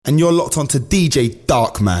and you're locked onto DJ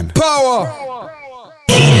Darkman. Power!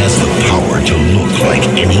 He has the power to look like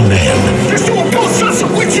any man. There's no ghosts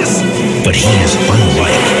of witches! But he is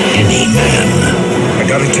unlike any man. I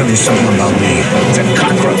gotta tell you something about me. It's a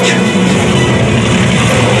cockroach.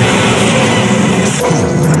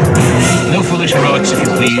 No foolish heroics, if you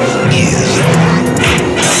please. He is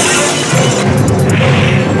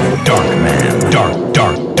Darkman.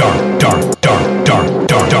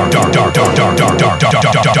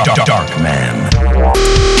 Darkman.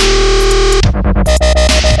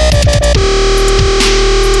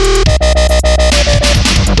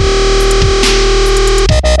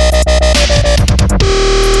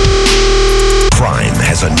 Crime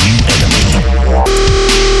has a new enemy.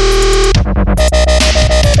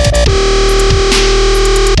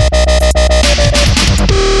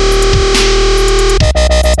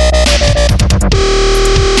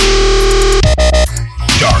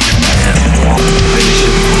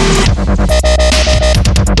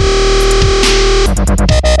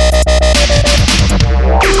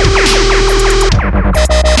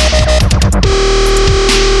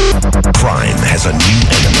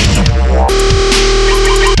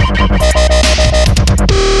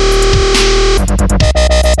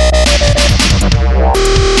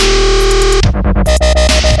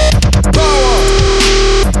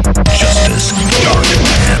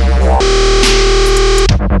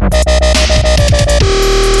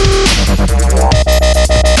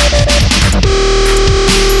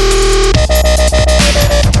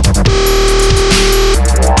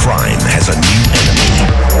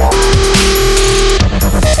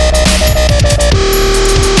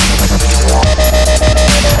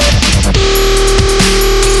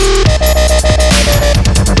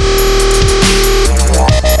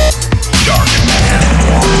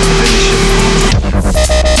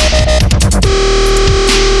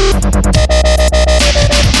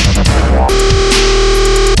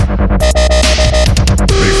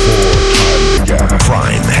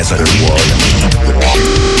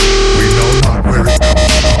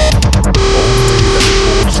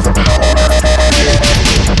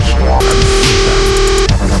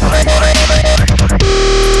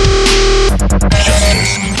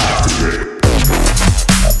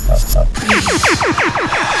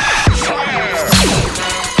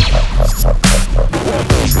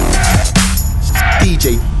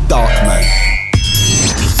 DJ Darkman.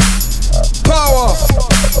 Power!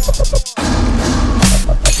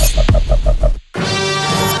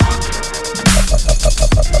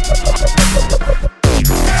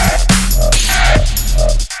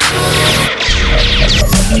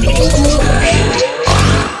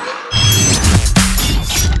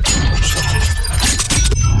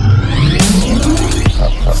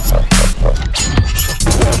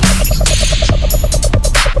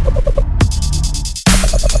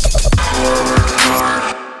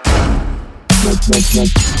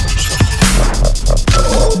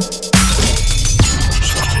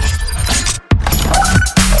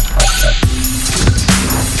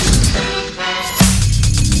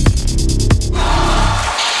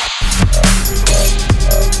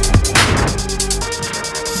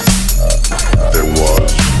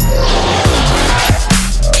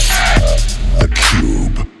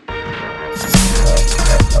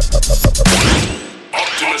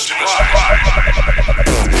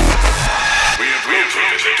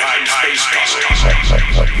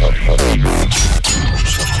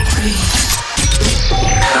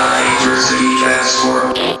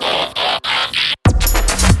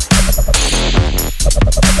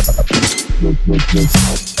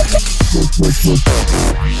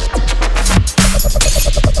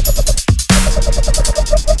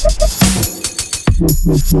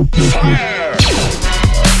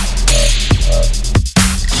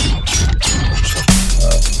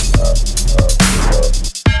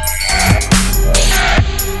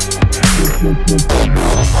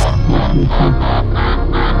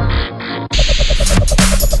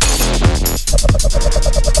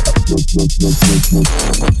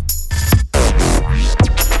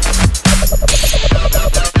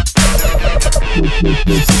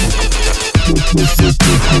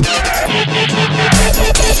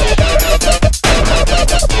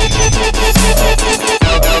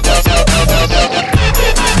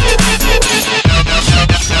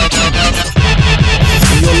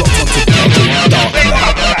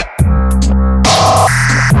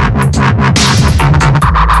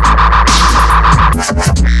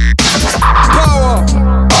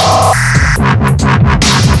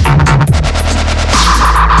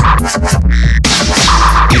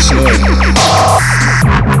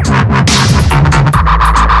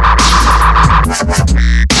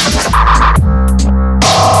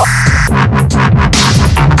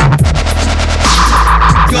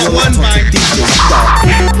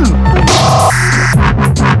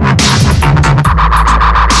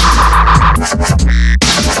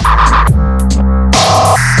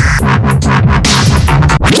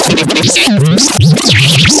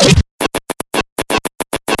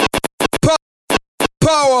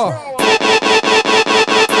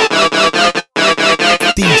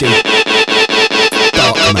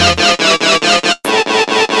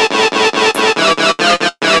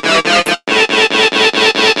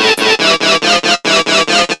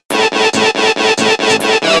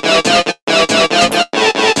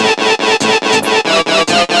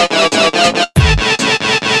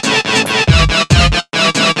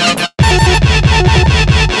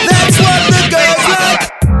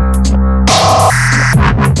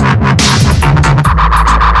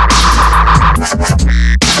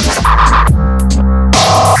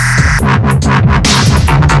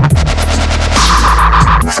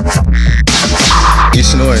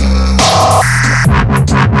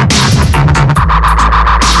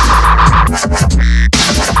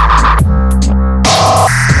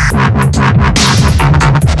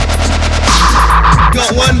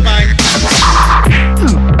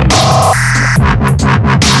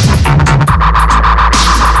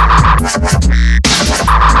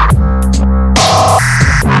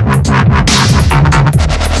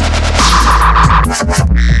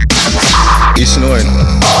 You snoring.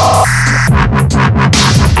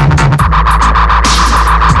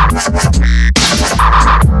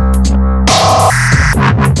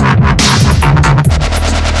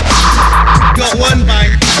 Got one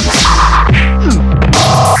bang.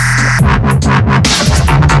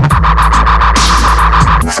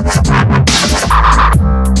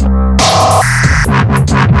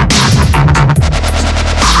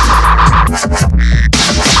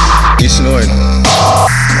 You snoring.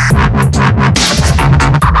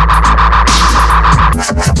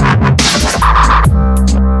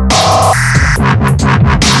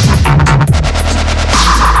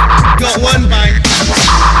 Got one bang.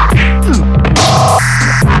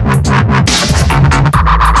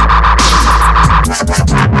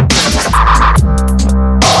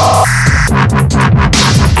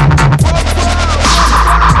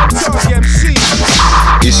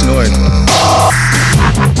 You snoring.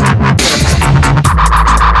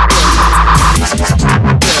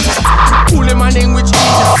 Pulling my name which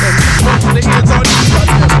most of the ears on each of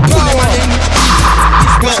them. Pulling my name which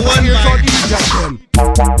Got one ears on bang. each of them.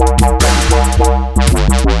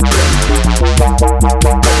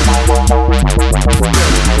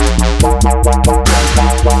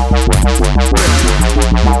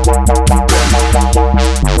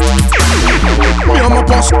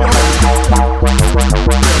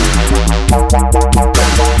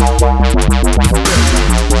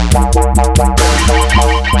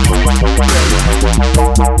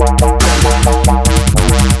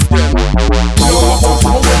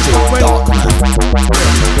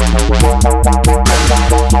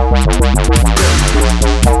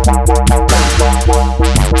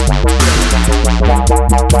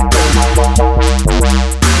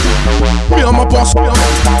 Me and my boss. Me and my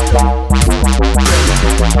boss.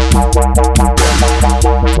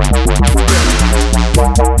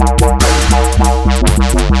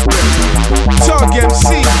 Tug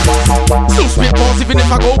MC. Still spit balls even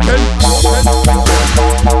if I go pen.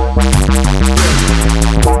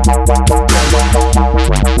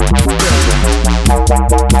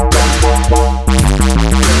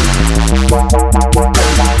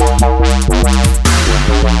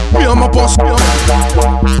 Me and my boss.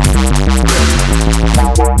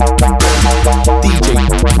 DJ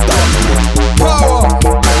Darkman. Power.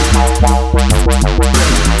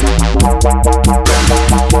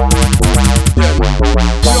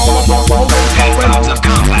 Ten rounds of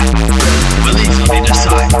combat will easily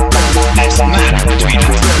decide this matter between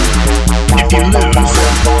us. If you lose,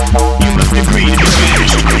 you must agree to be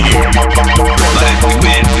banished from here. But if we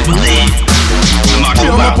win, we will leave. The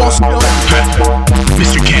martial law.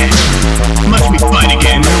 Mr. K, must we fight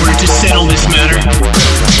again in order to settle this matter?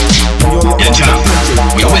 Yeah, John,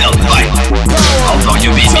 we will fight. Although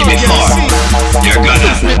you beat me before, you're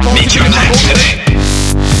gonna meet your match today.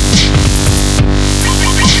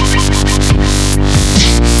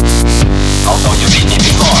 Although you beat me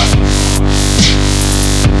before.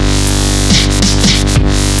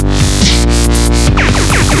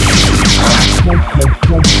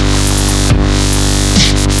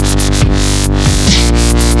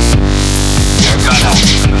 You're gonna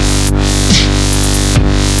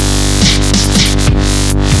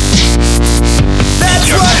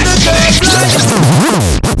That's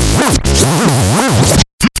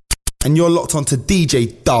and you're locked onto DJ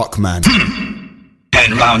Darkman.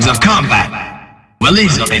 10 rounds of combat will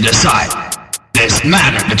easily decide this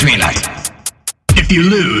matter between us. If you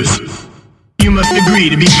lose, you must agree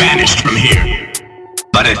to be banished from here.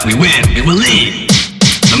 But if we win, we will leave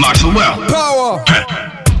the martial world. Power.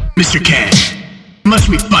 Mr. K, must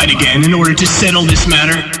we fight again in order to settle this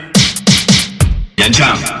matter? Yeah,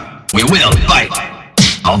 John, we will fight.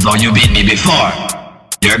 Although you beat me before,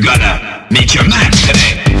 you're gonna meet your match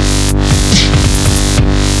today.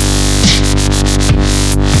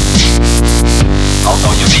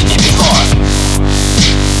 Although you beat me before.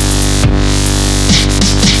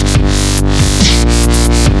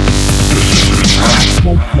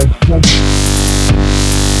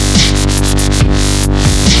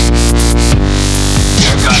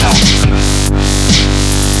 You're gonna.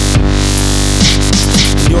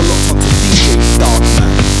 You're locked onto DJ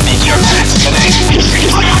Darkman. Meet your match today.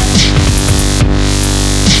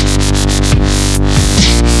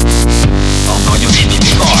 Although you beat me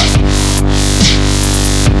before.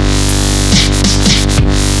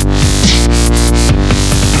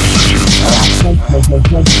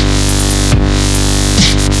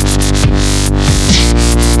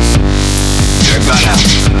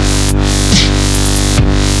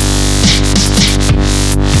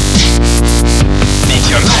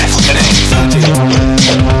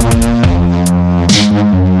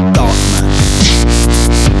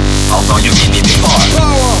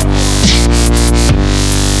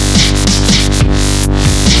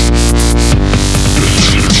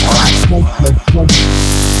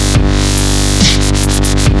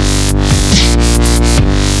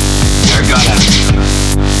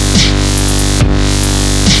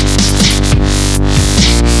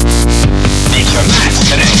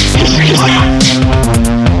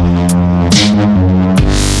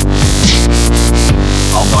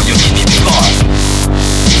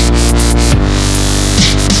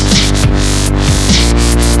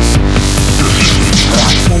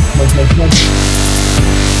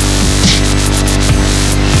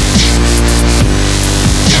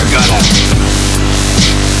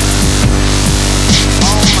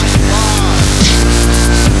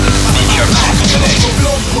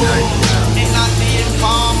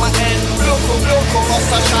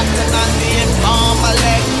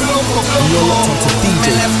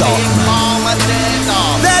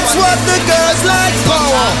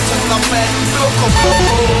 head. Loco,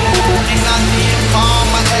 in a name for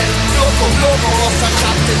my head. Loco, what's a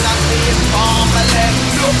shot in a name for my leg.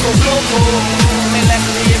 Loco, me left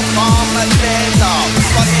name for my dead.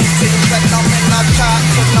 Funny things that I'm in a chat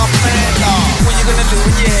to no better. What you gonna do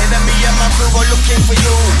when you hear that me and my crew are looking for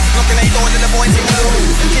you? Knocking at your door to the boys in blue.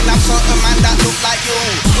 Kidnap certain man that look like you.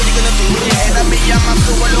 What you gonna do when you hear that me and my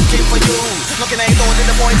crew are looking for you? Knocking at your door to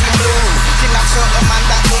the boys in blue. Kidnap certain man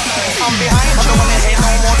that look like you. I'm behind you. I don't wanna hear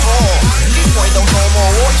no more talk. These boys don't know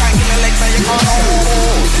more. Trying to give me legs now you can't know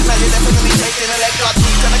more. Now you're definitely taking a leg like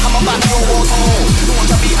who's gonna come back to your war too. You want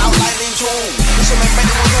to be outlining true. You should make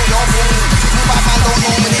ready to do your fool. You bad man don't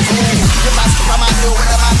know many tools. You must keep a man do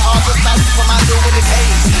with a man hard. Just must keep a man do with the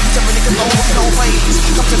case. Somebody can go with no face.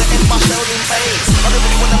 Come to the end my shielding face. I don't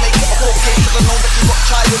really wanna make it a whole case. Cause I know that you got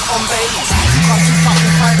child on base. You can't keep up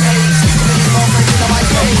with my pace. You need more friends in my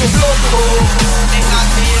face. Loco, ain't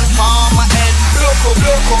nothing for my head. Loco,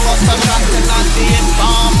 what's a shot in nothing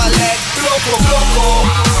for my leg. Loco,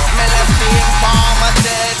 me left in for my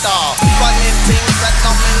dead. Funny things that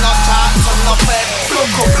no me not chat to no bed.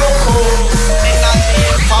 Loco, ain't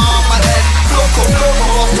nothing for my head. Loco,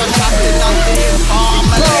 what's a shot in nothing for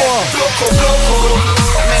my leg. Loco,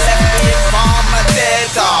 me left in for my dead.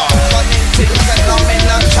 Funny things that no me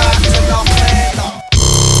not chat to no bed.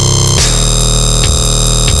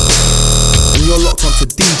 And you're locked onto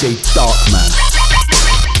DJ Darkman.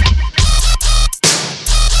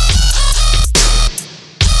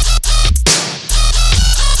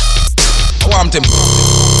 Want him.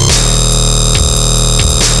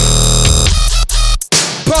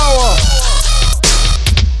 Power.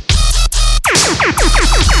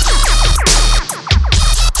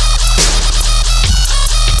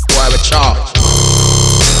 Why we charge?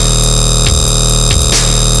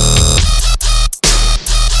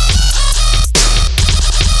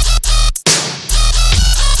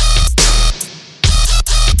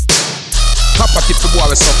 Papa tip the boy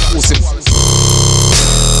with some pussy.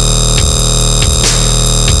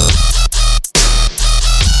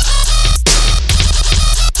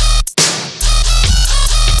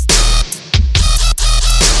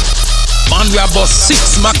 We are about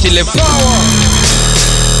 6 Mac 11.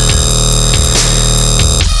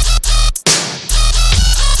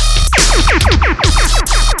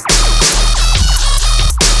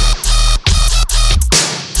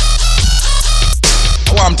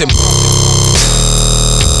 I want him.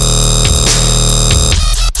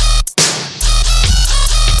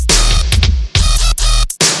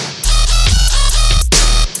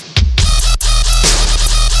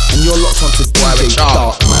 And you're locked onto DJ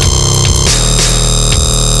Darkman.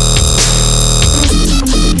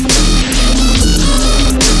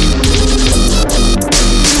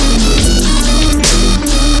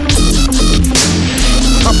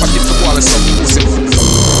 Papa tip the boy with some pussy.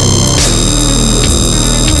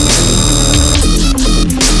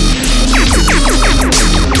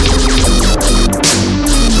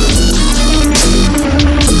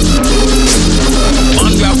 Man,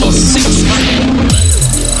 we have about 6 man.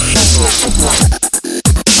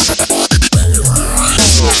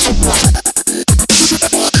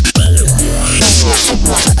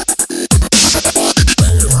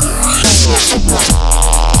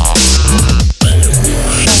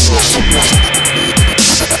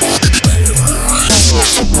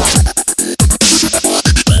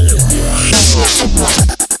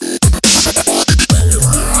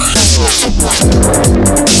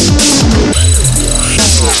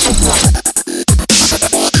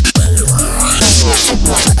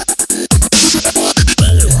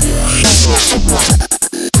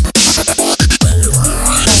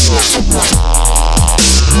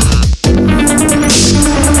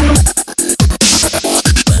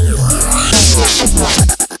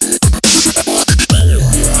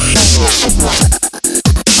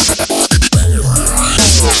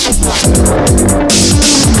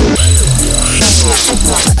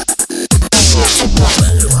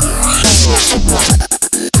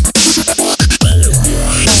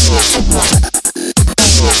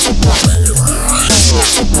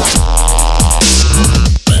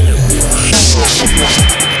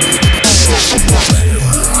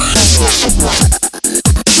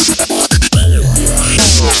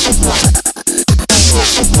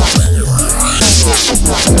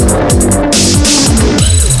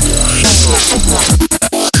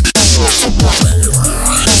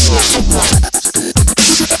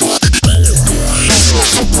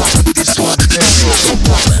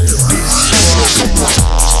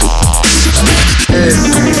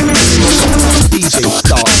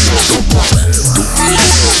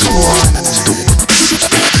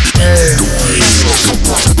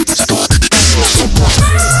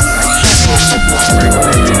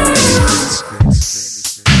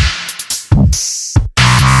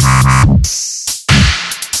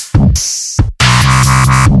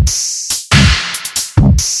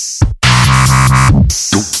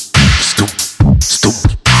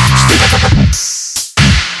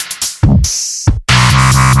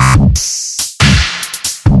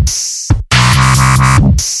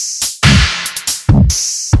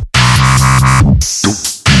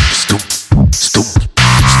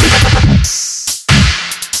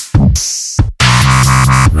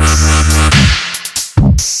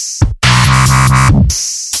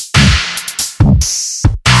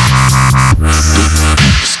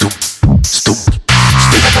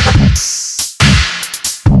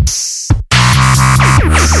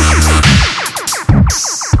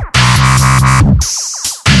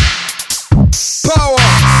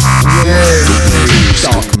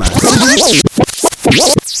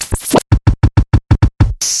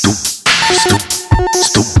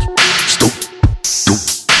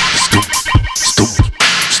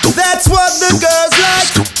 That's what the girls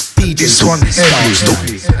like. DJ This one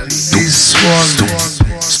heavy. This one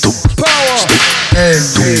power.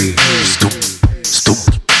 heavy.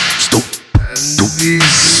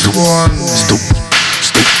 This one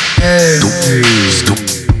heavy.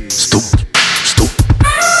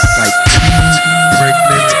 Like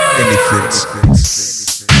pregnant elephants.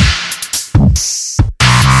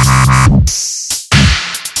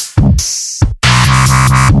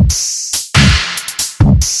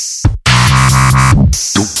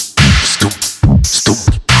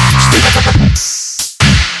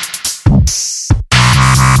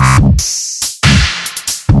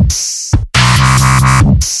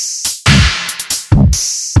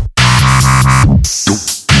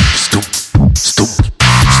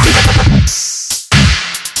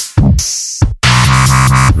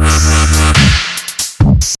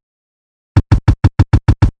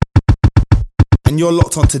 And you're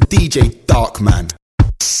locked onto DJ Darkman.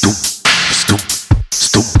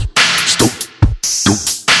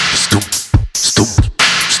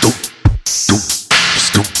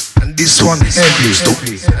 And this one heavy.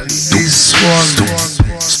 This one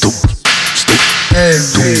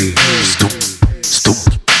heavy.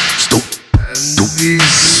 And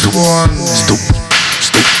this one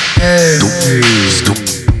heavy.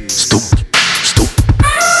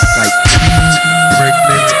 Like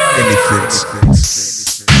pregnant elephants.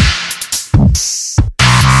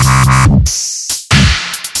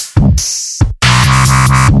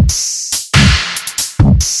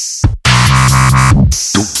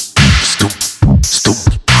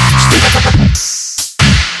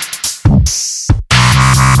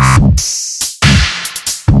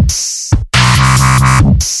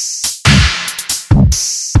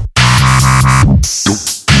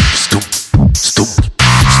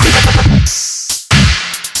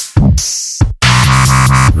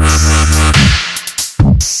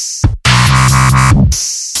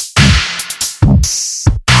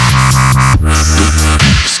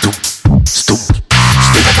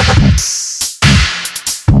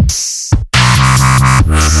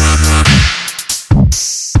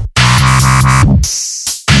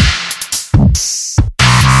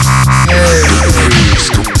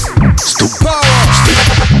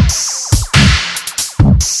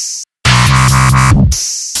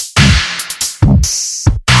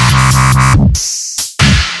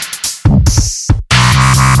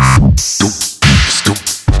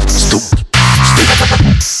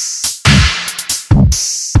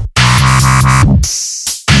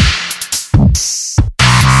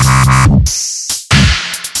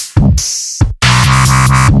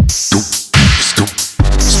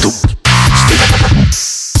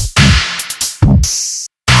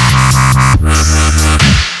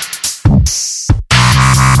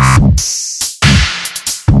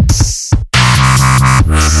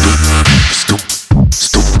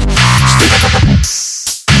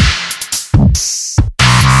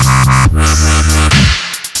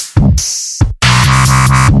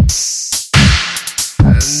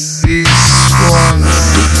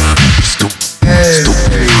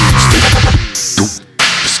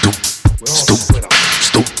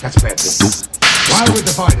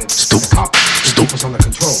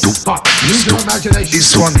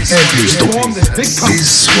 This one heavy. This one heavy.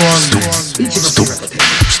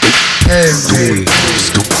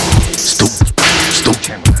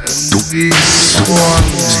 This one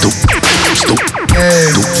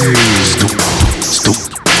heavy.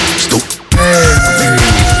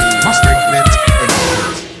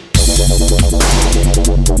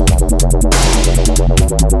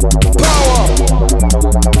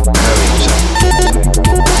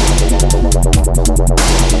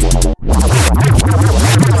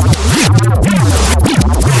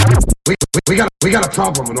 We got a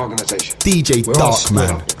problem with organization. DJ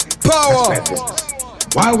Darkman. Power! That's bad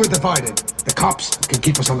business. While we're divided, the cops can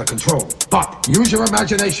keep us under control. But use your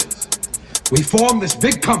imaginations. We form this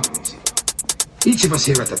big company. Each of us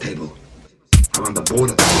here at the table are on the board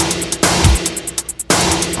of the board.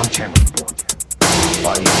 I'm chairman of the board.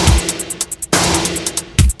 Why?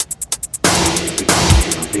 We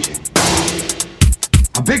must have a vision.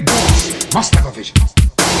 A big boss must have a vision.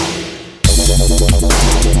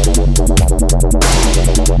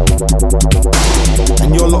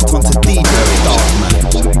 And you're locked onto DJ Darkman.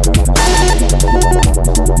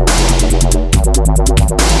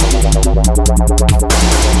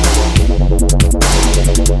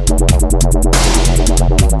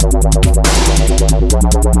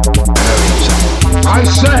 I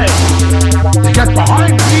say, to get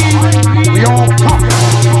behind me, we all talk.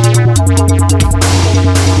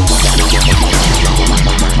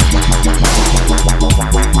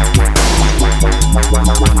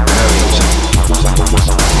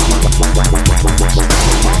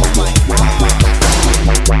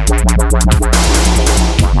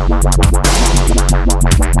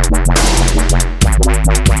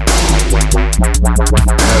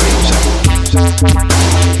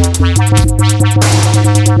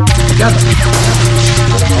 together.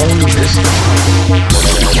 Only this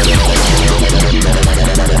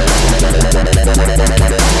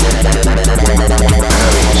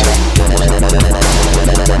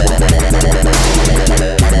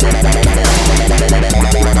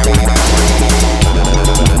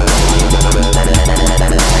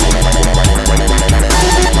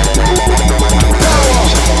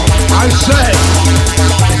I say,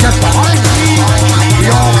 get behind me,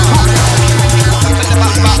 you're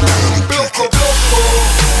Bloco, bloco,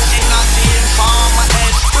 in a team for my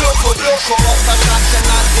head. Bloco, bloco, off the shot in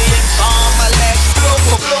a team for my leg.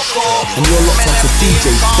 Bloco, bloco, And you're locked onto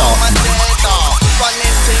DJ Darkman.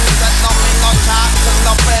 Running things that no me no talk to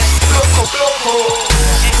no bed. Bloco, bloco,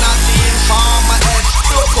 in a team for my head.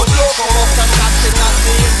 Bloco, bloco, off the shot in a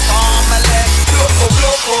team for my leg. Bloco,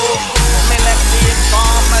 bloco, me left team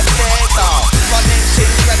for my data. Running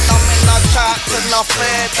things that no me no talk to no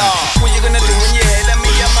bed. What you gonna do when you hear them? Me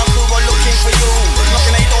and my crew are looking for you.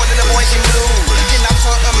 Knocking at the door to the boys in blue. Kidnap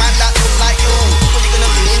certain man that look like you. What you gonna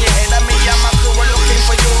do when you hear them? Me and my crew are looking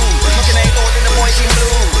for you. Knocking at the door to the boys in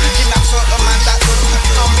blue. Kidnap certain man that look like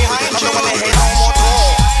you. I'm behind you. I don't wanna hear no more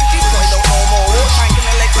talk. These boys don't know more. Tanking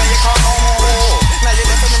the legs now you can't no more. Now you're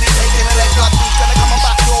definitely taking the legs. Blood who's gonna come and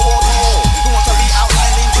back your war tour? Who wants to be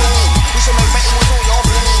outlined in tune? We should make better with all your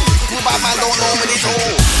blue. You bad man don't normally do.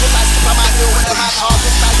 What I skip I might do with the mad heart.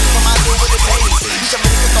 What I skip I might do with the taste. You should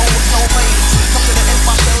make it know with no face. Come to the end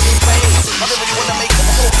by showing face. I don't really wanna make it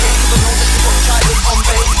a whole game. I know that you got to try this on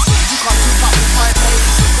base. You can't keep up with my pace.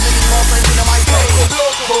 Too many more friends in my face.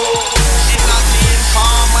 Bloco, in a team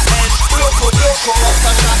for my head. Bloco, bloco, off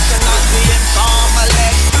the shot in a team for my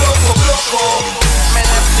leg. Bloco, bloco, me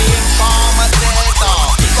left team for my data.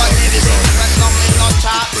 Got these things that no me no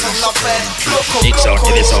chat to no bed. Bloco, bloco,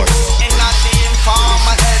 in a team for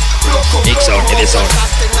my head. Bloco, bloco, off the shot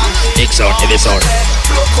in a team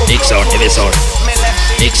for my leg.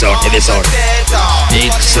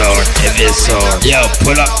 Yo,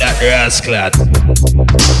 pull up that rascal.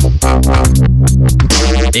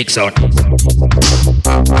 Big sound.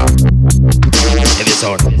 Heavy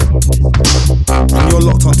sound. And you're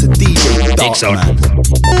locked onto DJ Big sound.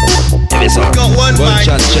 Darkman. Heavy sound. Got one mic.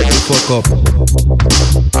 shot, shut the fuck up.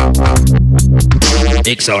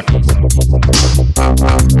 Big sound.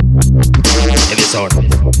 Heavy sound.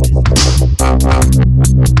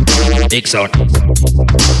 Big sound.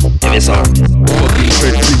 Heavy sound.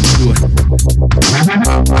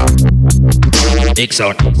 Big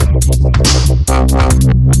sound.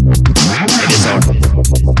 Heavy sound.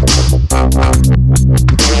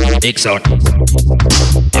 Big sound.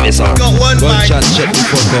 Heavy sound. Got one mic. shot, shut the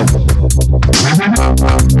fuck up.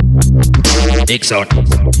 Big sound.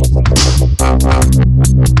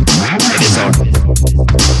 Heavy sound.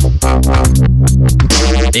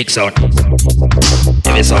 Big sound.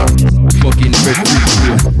 Heavy sound. Fucking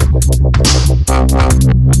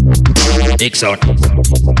big sound. Heavy sound.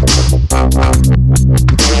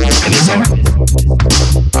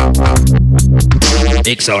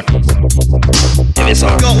 Big sound. Heavy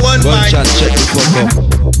sound. Got one mic. shot, shut the fuck up.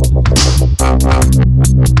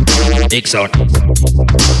 Big sound.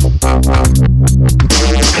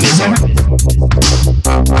 Heavy sound.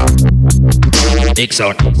 Big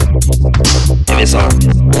sound. Heavy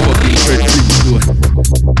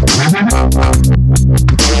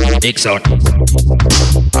sound. Big sound. Heavy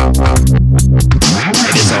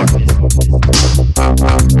sound.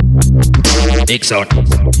 Big sound.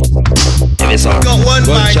 Heavy sound. Got one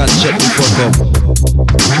mic. shot, shut the fuck up.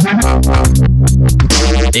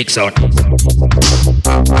 Big sound.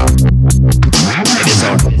 Heavy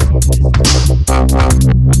sound.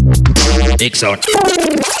 Big sound.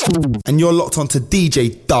 And you're locked onto DJ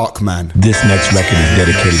Darkman. This next record is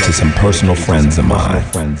dedicated to some personal friends of mine,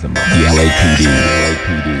 the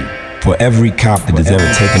LAPD. For every cop that has ever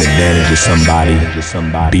taken advantage of somebody,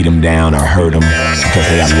 beat them down or hurt them because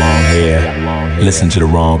they got long hair, listened to the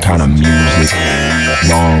wrong kind of music,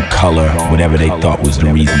 wrong color, whatever they thought was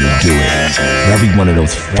the reason to do it. For every one of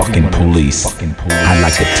those fucking police, I'd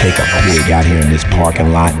like to take a pig out here in this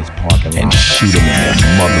parking lot and shoot him in their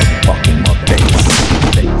motherfucking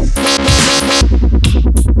face.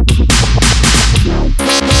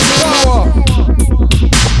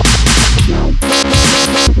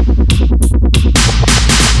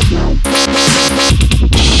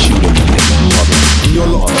 And you're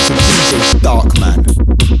locked onto DJ Darkman.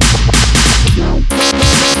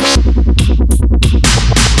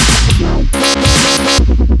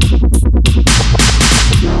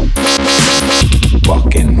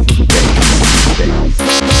 Fucking face.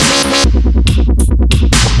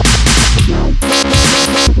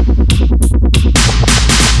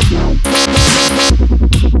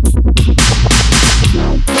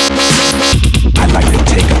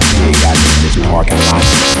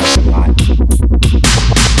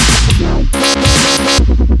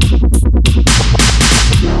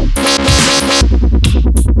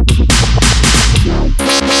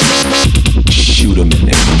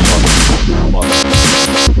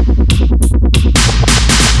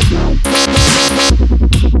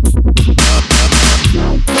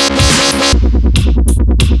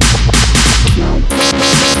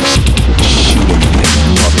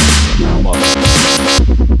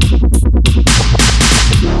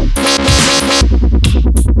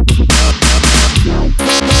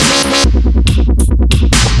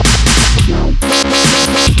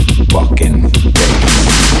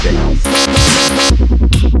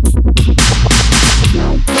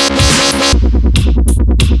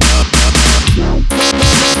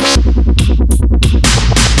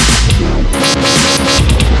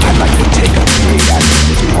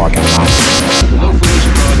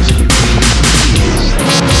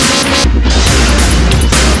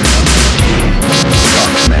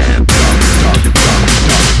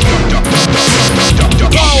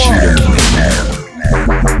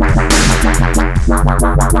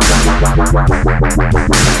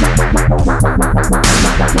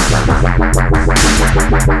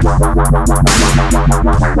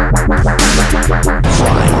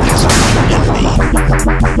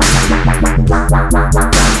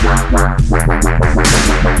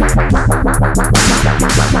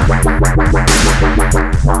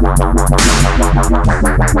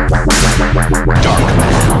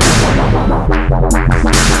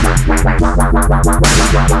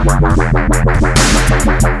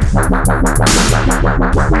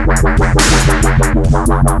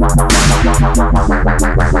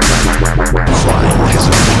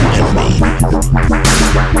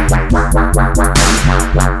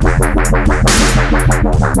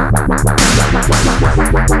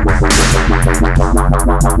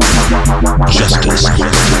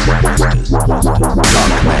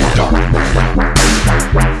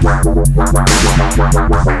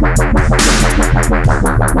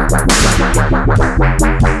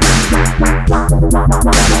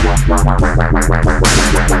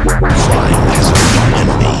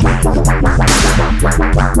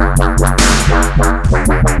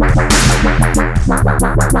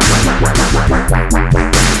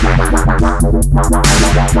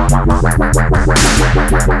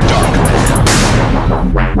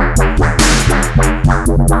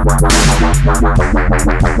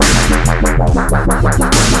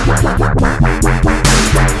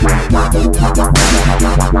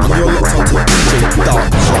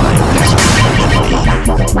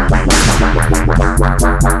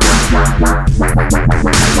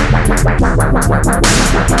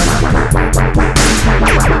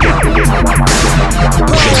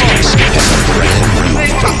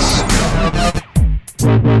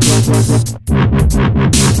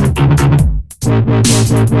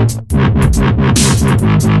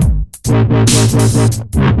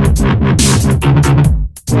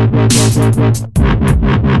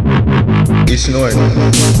 It's noise.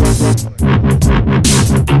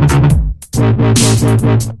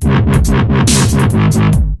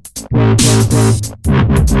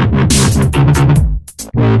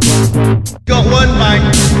 Got one bang.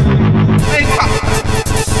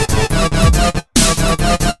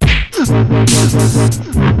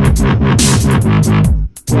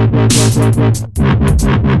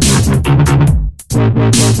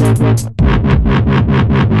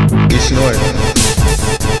 It's noise.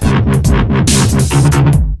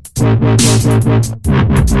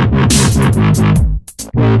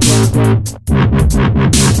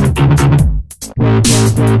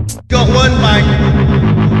 Got one bang.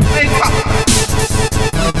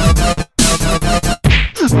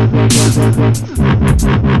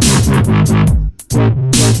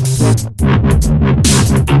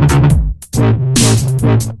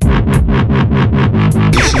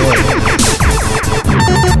 It's noise.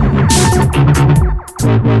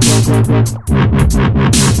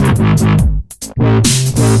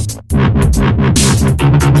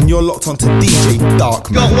 And you're locked onto DJ Dark.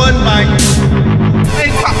 Got one bang.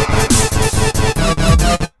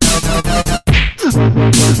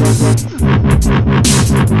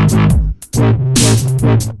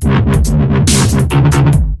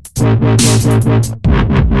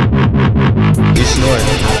 It's noise.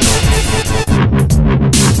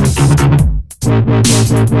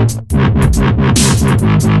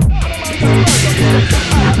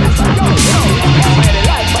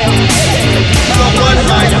 Got one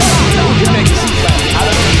bang.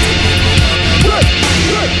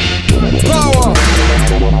 Power.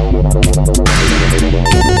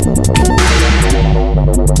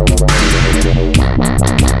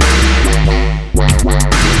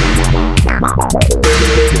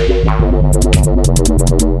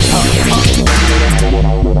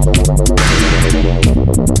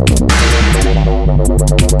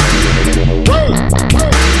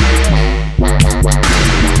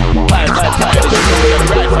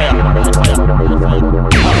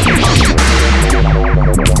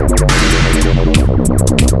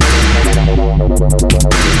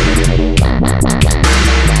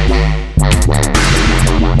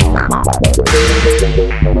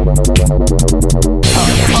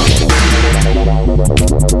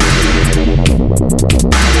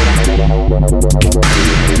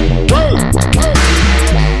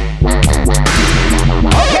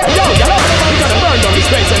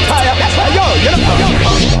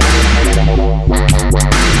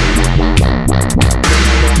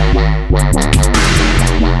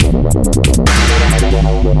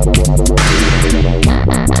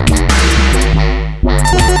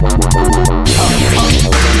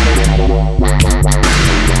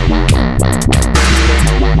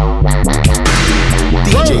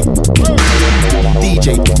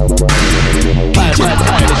 DJ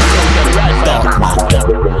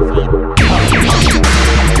Dark.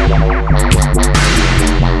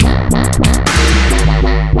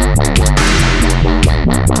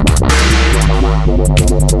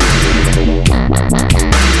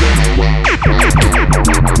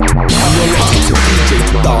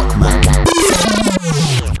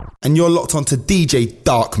 and you're locked onto DJ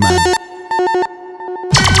Darkman.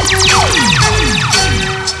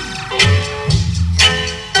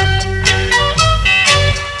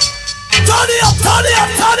 Turn it up, turn it up,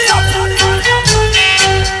 turn it up.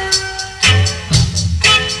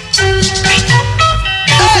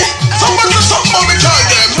 Hey, somebody do something for me, tell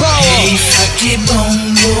them. Hey, fatty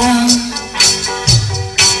boom boom,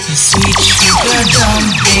 sweet sugar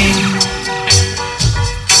dumpling.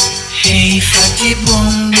 Hey, fatty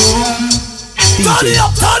boom boom, turn it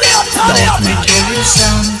up, turn it up, turn it up. Let me tell you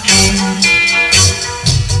something.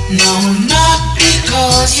 No, not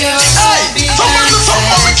because you're so big and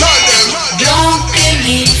fat. Don't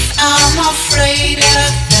believe I'm afraid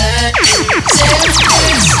of that.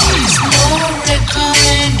 Self-praise no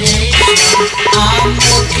recommendation. I'm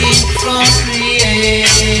looking for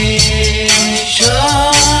creation.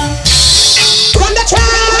 Run the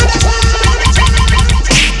track!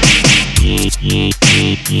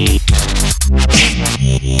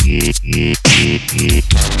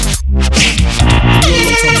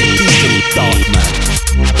 Darkman.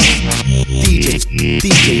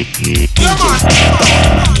 DJ Darkman.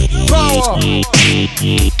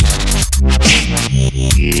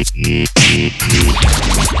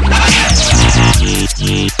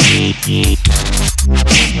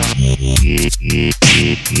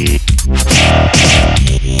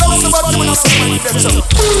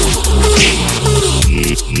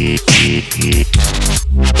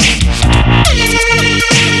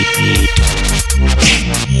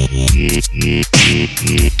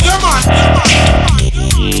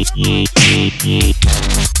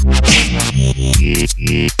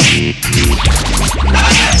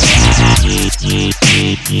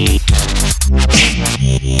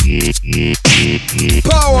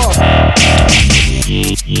 Power.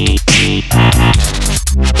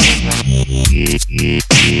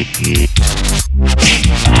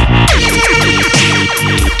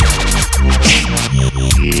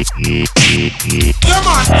 Come on. Power. Come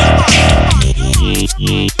on.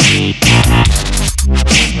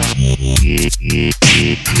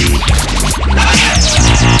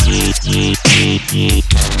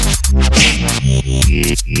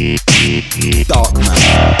 Darkman.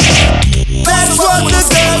 That's what the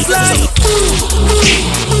girls like.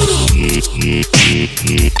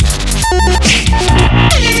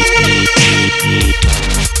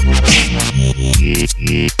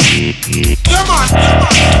 Come on.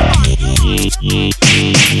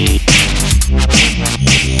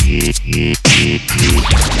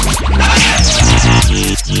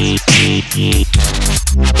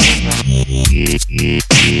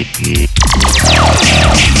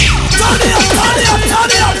 Turn it up, turn it up,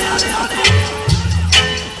 turn it up.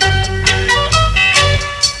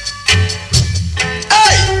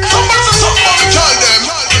 Hey, somebody do something for me, tell them.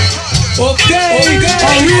 Okay.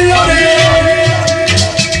 Are we ready?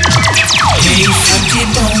 Hey, fatty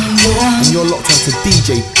boom boom, And you're locked onto DJ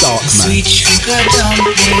Darkman. sweet sugar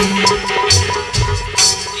dumpling.